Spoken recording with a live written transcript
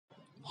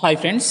Hi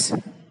friends,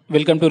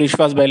 welcome to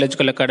Rishwa's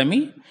Biological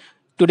Academy.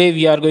 Today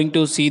we are going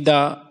to see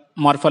the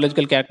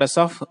morphological characters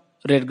of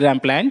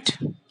Redgram plant.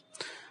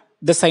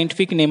 The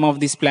scientific name of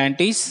this plant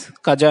is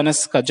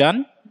Cajanus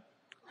cajan.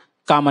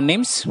 Common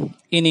names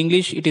in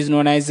English it is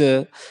known as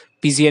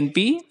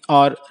PGNP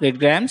or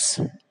Redgrams.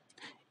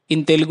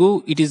 In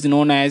Telugu it is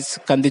known as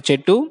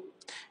Kandichettu.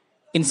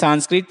 In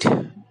Sanskrit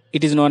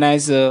it is known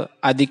as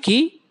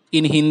Adiki.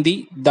 In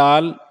Hindi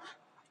Dal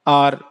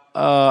or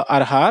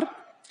Arhar.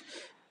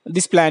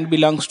 This plant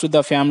belongs to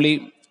the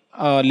family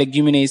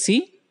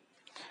Leguminaceae.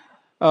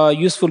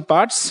 Useful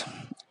parts.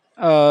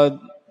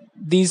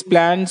 These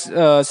plants,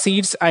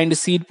 seeds and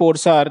seed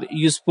pods are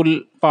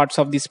useful parts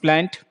of this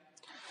plant.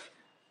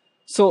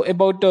 So,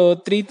 about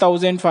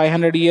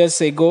 3,500 years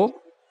ago,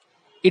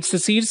 its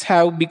seeds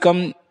have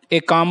become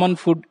a common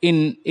food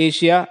in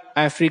Asia,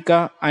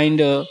 Africa,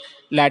 and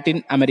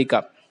Latin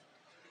America.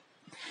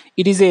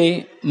 It is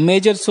a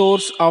major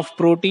source of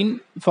protein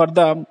for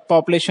the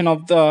population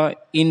of the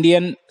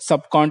Indian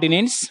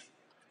subcontinents.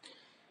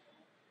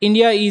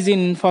 India is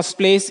in first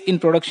place in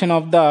production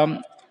of the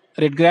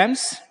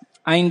Redgrams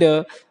and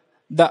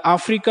the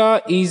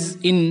Africa is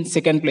in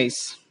second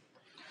place.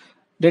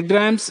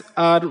 Redgrams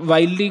are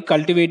widely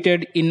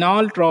cultivated in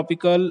all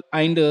tropical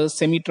and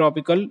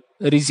semi-tropical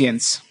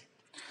regions.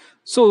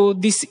 So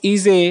this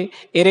is a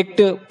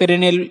erect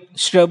perennial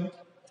shrub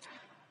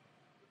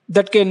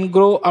that can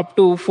grow up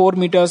to 4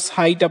 meters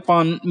height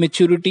upon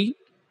maturity,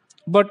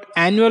 but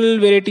annual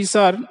varieties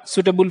are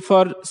suitable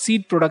for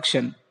seed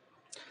production.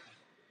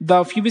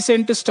 The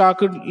pubescent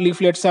stalked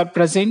leaflets are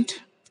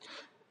present.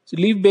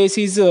 Leaf base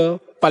is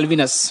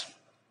pulvinous.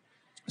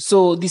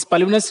 So this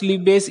pulvinous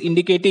leaf base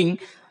indicating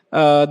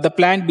the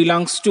plant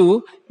belongs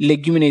to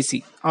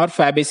Leguminaceae or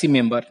Fabaceae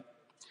member.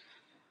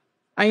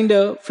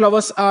 And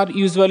flowers are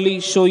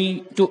usually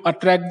showy to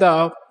attract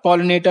the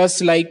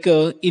pollinators like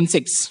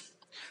insects.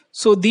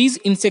 So these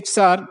insects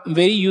are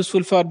very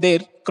useful for their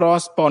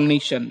cross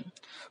pollination.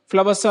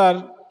 Flowers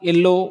are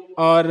yellow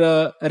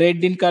or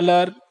red in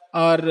color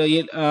or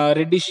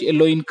reddish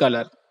yellow in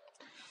color.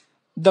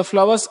 The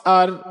flowers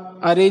are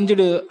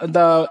arranged.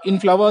 In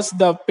flowers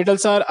the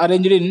petals are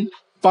arranged in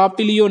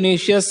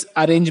papilionaceous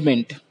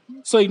arrangement.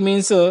 So it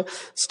means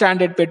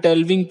standard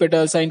petal, wing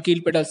petals, and keel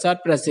petals are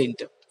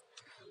present.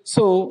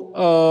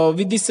 So,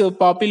 with this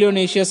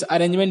papilionaceous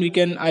arrangement, we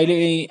can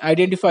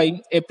identify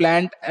a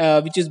plant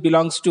which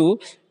belongs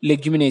to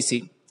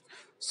Leguminaceae.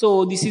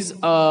 So, these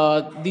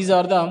are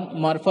the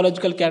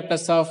morphological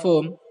characters of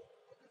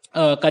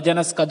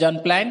Cajanus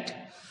cajan plant.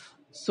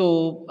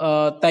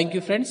 So, thank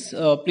you, friends.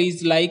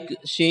 Please like,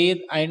 share,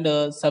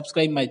 and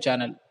subscribe my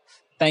channel.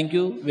 Thank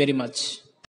you very much.